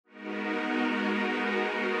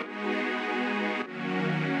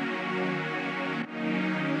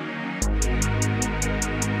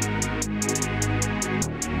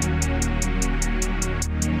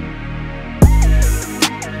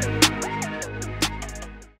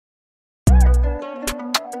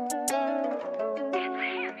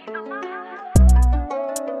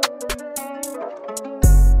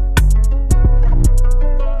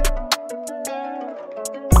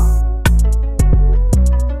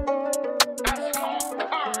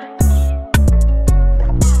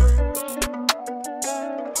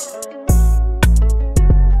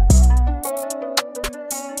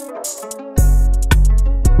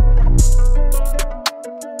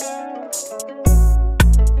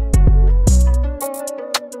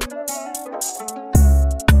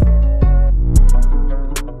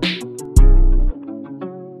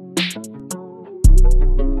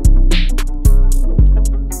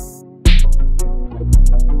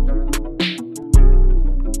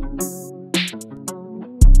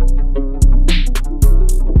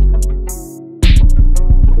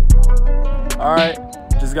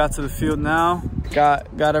got to the field now.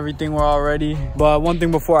 Got everything we're all ready. But one thing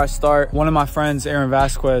before I start, one of my friends, Aaron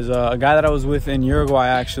Vasquez, a guy that I was with in Uruguay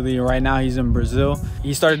actually, right now he's in Brazil.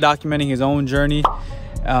 He started documenting his own journey.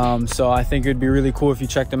 So I think it'd be really cool if you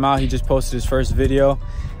checked him out. He just posted his first video.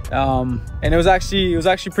 And it was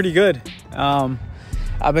actually pretty good.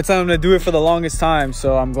 I've been telling him to do it for the longest time,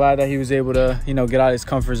 so I'm glad that he was able to, you know, get out of his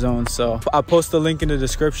comfort zone. So I'll post the link in the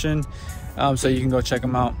description so you can go check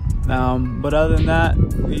him out. But other than that,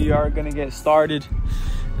 we are gonna get started.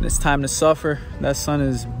 And it's time to suffer. That sun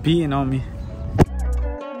is beating on me.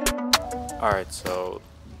 All right, so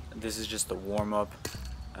this is just a warm-up.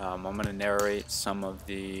 I'm gonna narrate some of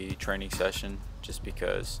the training session just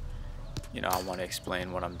because, you know, I want to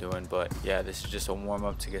explain what I'm doing. But yeah, this is just a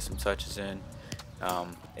warm-up to get some touches in.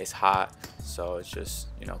 It's hot, so it's just,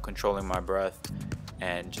 you know, controlling my breath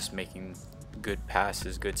and just making good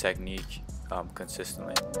passes, good technique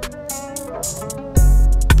consistently.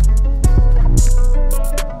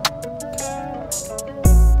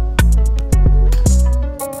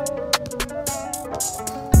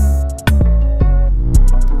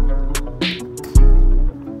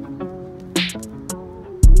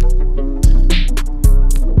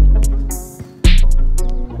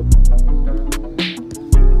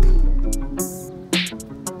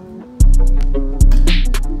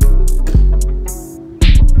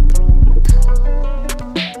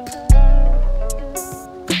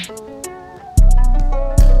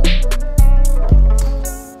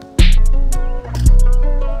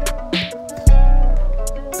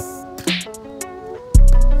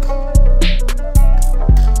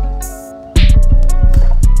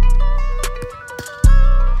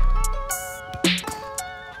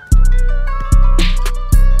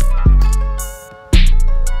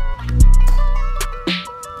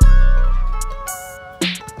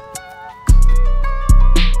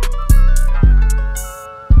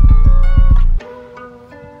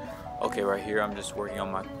 Okay, right here I'm just working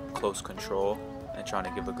on my close control and trying to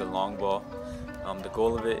give a good long ball. The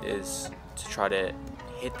goal of it is to try to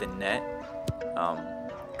hit the net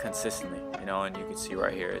consistently, you know, and you can see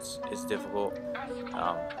right here it's difficult.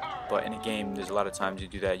 But in a game, there's a lot of times you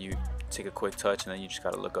do that. You take a quick touch and then you just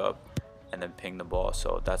got to look up and then ping the ball.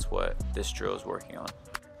 So that's what this drill is working on.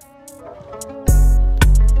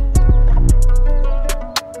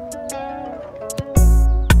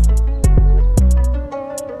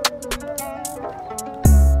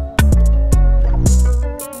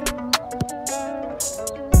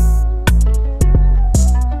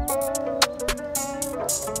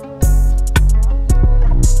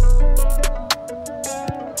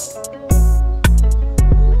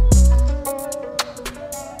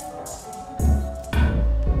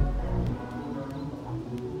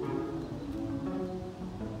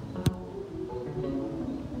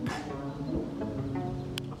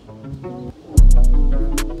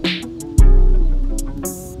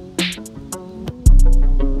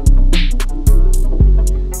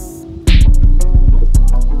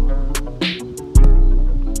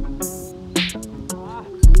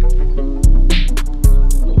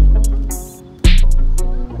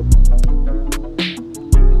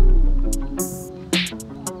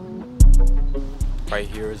 Right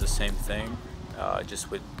here is the same thing, just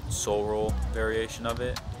with soul roll variation of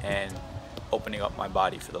it and opening up my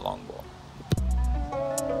body for the long ball.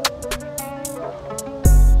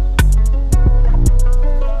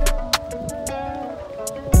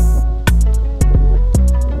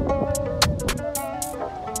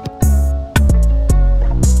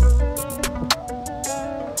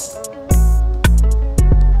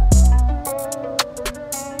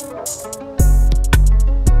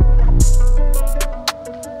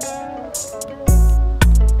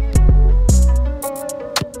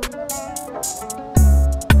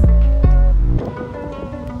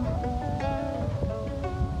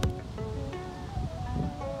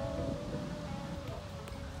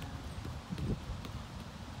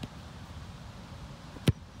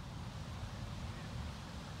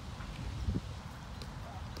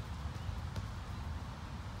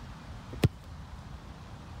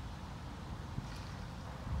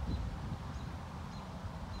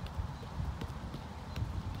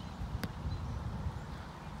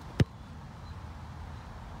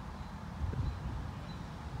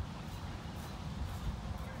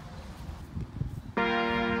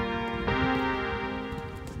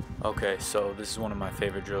 Okay, so this is one of my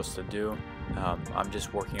favorite drills to do. I'm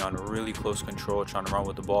just working on really close control, trying to run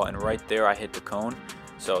with the ball, and right there I hit the cone.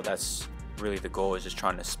 So that's really the goal, is just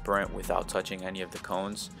trying to sprint without touching any of the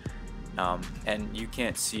cones. And you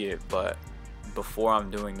can't see it, but before I'm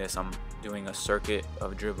doing this, I'm doing a circuit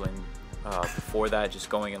of dribbling. Before that, just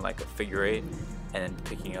going in like a figure eight, and then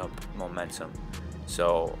picking up momentum.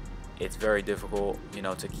 So it's very difficult, you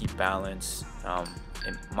know, to keep balance.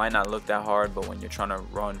 It might not look that hard, but when you're trying to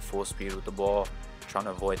run full speed with the ball, trying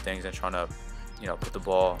to avoid things and trying to, you know, put the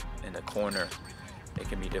ball in the corner, it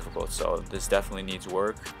can be difficult. So this definitely needs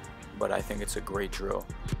work, but I think it's a great drill.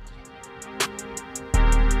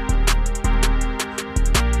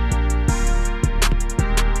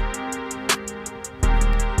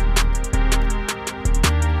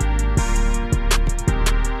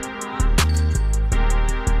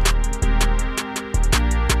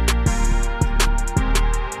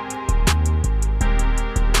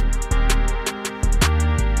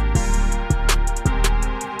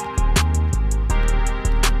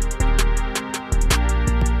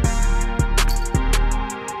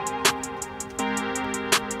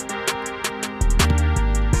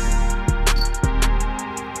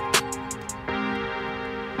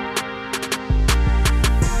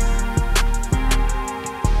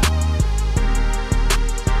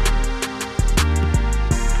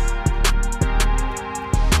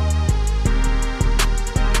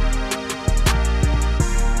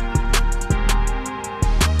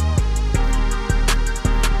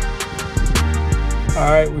 All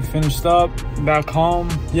right, we finished up, back home.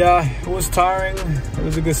 Yeah, it was tiring. It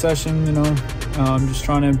was a good session, you know. I'm just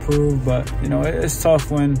trying to improve, but you know, it's tough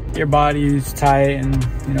when your body is tight and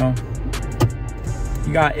you know,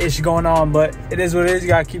 you got ish going on, but it is what it is. You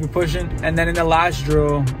gotta keep it pushing. And then in the last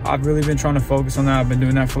drill, I've really been trying to focus on that. I've been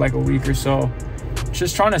doing that for like a week or so.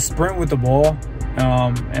 Just trying to sprint with the ball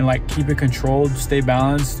and like keep it controlled, stay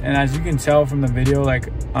balanced. And as you can tell from the video, like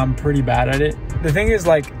I'm pretty bad at it. The thing is,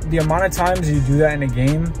 like, the amount of times you do that in a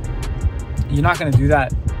game, you're not gonna do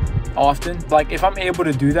that often. Like if I'm able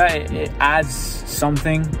to do that, it adds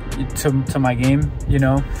something to my game, you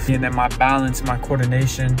know. And then my balance, my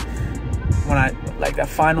coordination, when I like that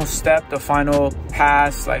final step, the final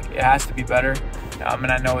pass, like it has to be better.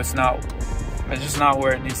 And I know it's just not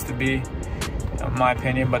where it needs to be, in my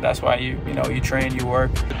opinion, but that's why you train, you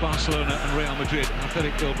work. Barcelona and Real Madrid and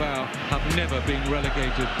Athletic Bilbao have never been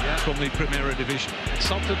relegated from the Primera Division. It's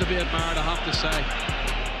something to be admired, I have to say.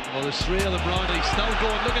 Well, there's three of them round. He's still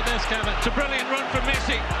going. Look at this, Kevin. It's a brilliant run from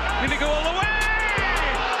Messi. Going to go all the way.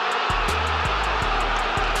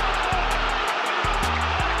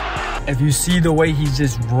 If you see the way he's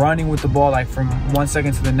just running with the ball, like from 1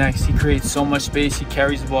 second to the next, he creates so much space. He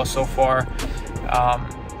carries the ball so far.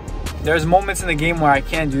 There's moments in the game where I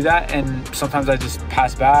can't do that, and sometimes I just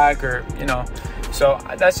pass back, or you know. So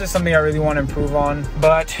that's just something I really want to improve on.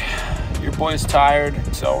 But your boy's tired,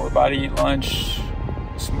 so we're about to eat lunch.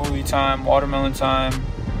 Smoothie time, watermelon time,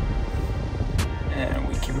 and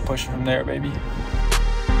we keep it pushing from there, baby.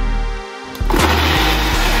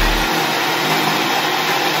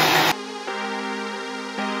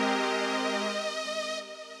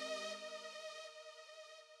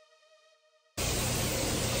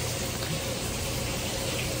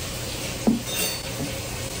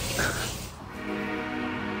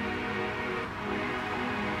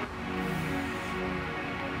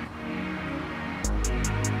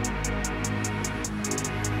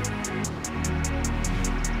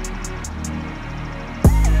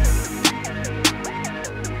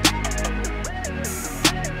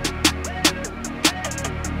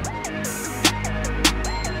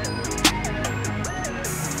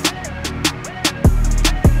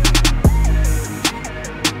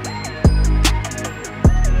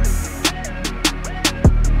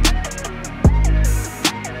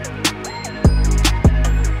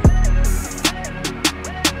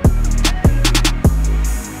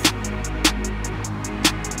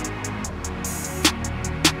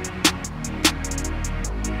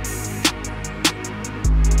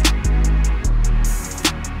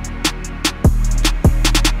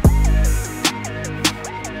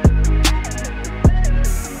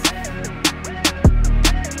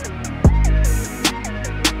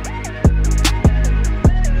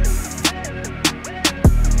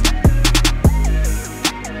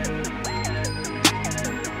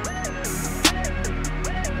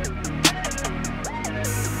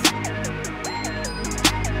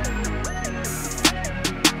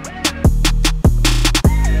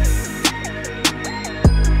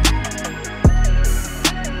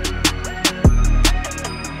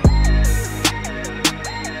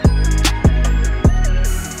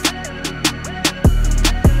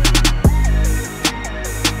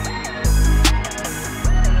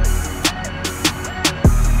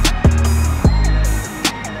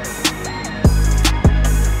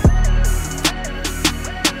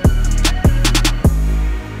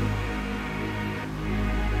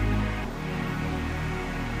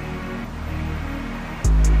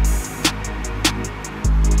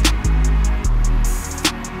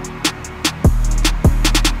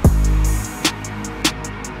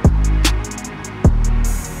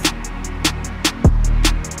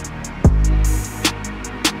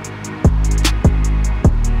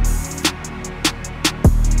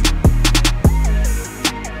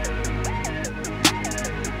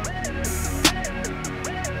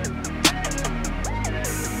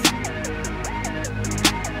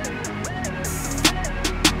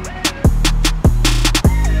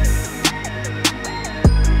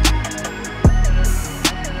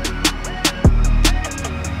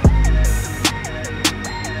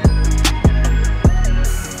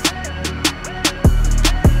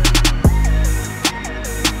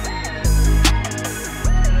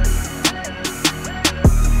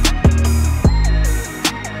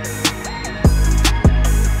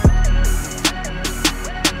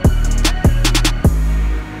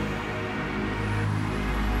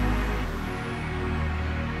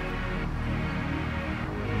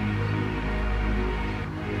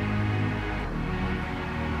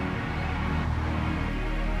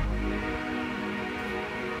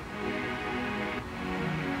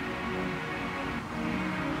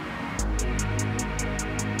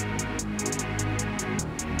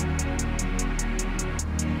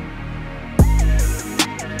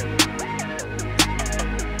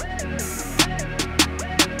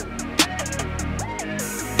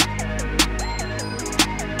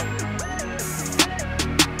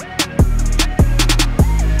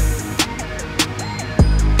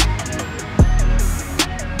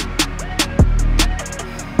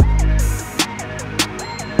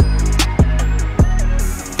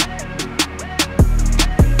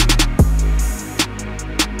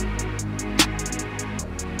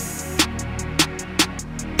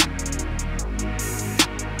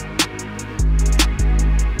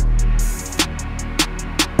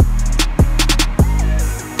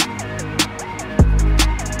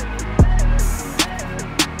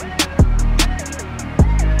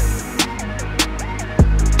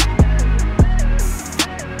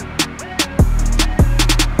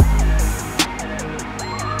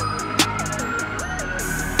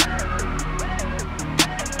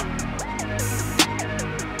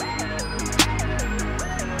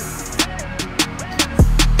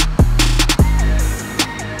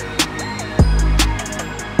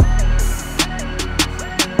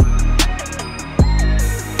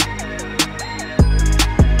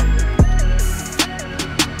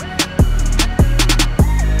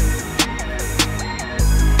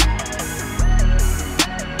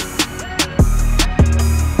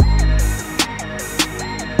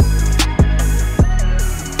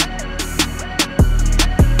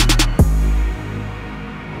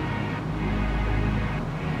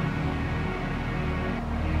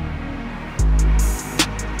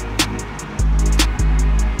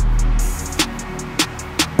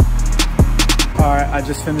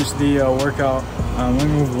 just finished the workout. Let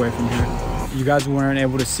me move away from here. You guys weren't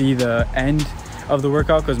able to see the end of the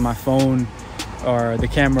workout because my phone or the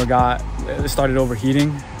camera started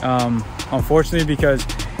overheating. Unfortunately, because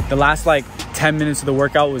the last like 10 minutes of the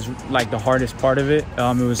workout was like the hardest part of it.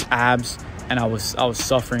 It was abs, and I was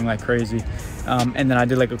suffering like crazy. And then I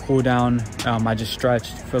did like a cool down. I just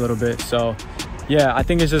stretched for a little bit. So yeah, I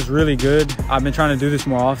think it's just really good. I've been trying to do this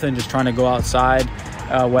more often, just trying to go outside,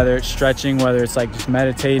 whether it's stretching, whether it's like just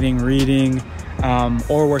meditating, reading,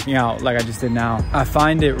 or working out like I just did now. I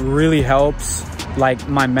find it really helps like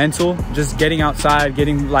my mental, just getting outside,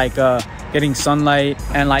 getting like getting sunlight.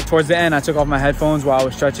 And like towards the end, I took off my headphones while I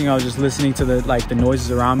was stretching. I was just listening to the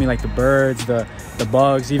noises around me, like the birds, the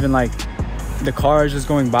bugs, even like the cars just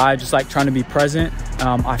going by, just like trying to be present.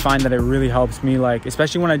 I find that it really helps me, like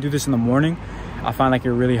especially when I do this in the morning. I find like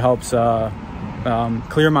it really helps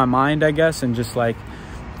clear my mind, I guess, and just like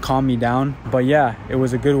calm me down. But yeah, it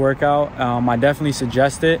was a good workout. I definitely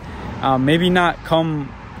suggest it. Maybe not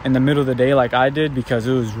come in the middle of the day like I did because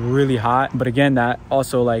it was really hot. But again, that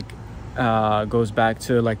also like goes back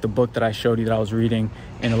to like the book that I showed you that I was reading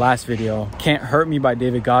in the last video, Can't Hurt Me by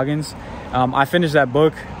David Goggins. I finished that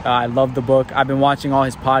book. I love the book. I've been watching all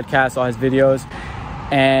his podcasts, all his videos,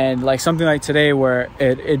 and like something like today where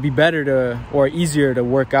it'd be better or easier to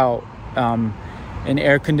work out in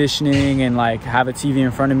air conditioning and like have a TV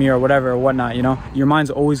in front of me or whatever or whatnot, you know. Your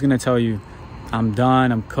mind's always gonna tell you, I'm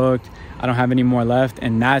done, I'm cooked, I don't have any more left.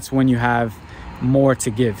 And that's when you have more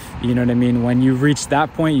to give, you know what I mean? When you reach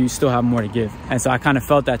that point, you still have more to give. And so I kind of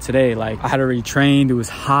felt that today. Like I had already trained, it was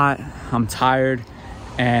hot, I'm tired,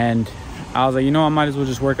 and I was like, you know, I might as well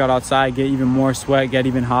just work out outside, get even more sweat, get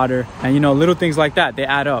even hotter. And you know, little things like that, they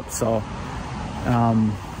add up. So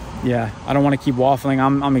yeah, I don't want to keep waffling.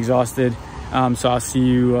 I'm exhausted. So I'll see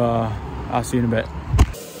you in a bit.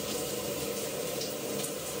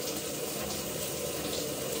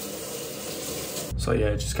 So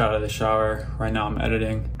yeah, just got out of the shower. Right now I'm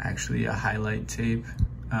editing actually a highlight tape.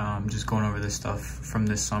 Just going over this stuff from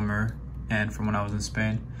this summer and from when I was in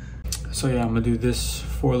Spain. So yeah, I'm gonna do this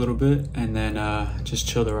for a little bit and then just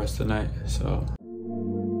chill the rest of the night. So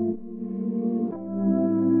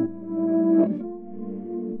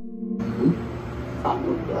I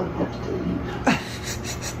know what I have to tell you.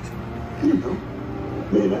 You know,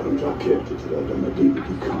 me and Adam drop character to that on the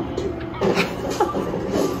DVD content.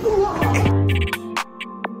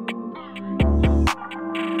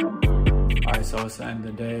 Alright, so it's the end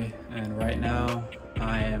of the day, and right now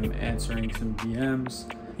I am answering some DMs.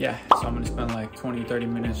 Yeah, so I'm gonna spend like 20-30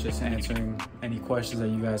 minutes just answering any questions that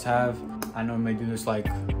you guys have. I normally do this like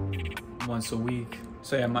once a week.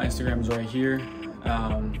 So yeah, my Instagram is right here.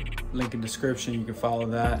 Link in description, you can follow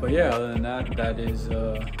that. But yeah, other than that, that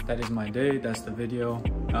is my day. That's the video.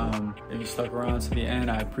 If you stuck around to the end,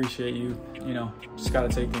 I appreciate you. You know, just gotta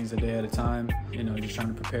take things a day at a time. You know, just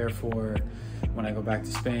trying to prepare for when I go back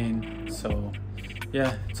to Spain. So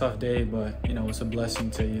yeah, tough day, but you know, it's a blessing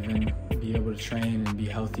to even be able to train and be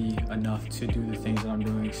healthy enough to do the things that I'm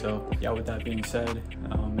doing. So yeah, with that being said,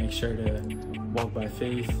 make sure to walk by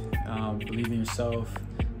faith, believe in yourself,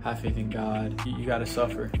 have faith in God. You gotta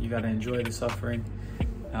suffer. You gotta enjoy the suffering,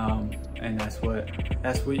 and that's what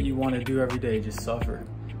you want to do every day. Just suffer.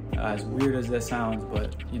 As weird as that sounds,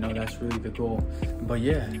 but you know, that's really the goal. But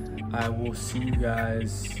yeah, I will see you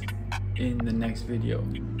guys in the next video.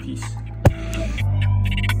 Peace.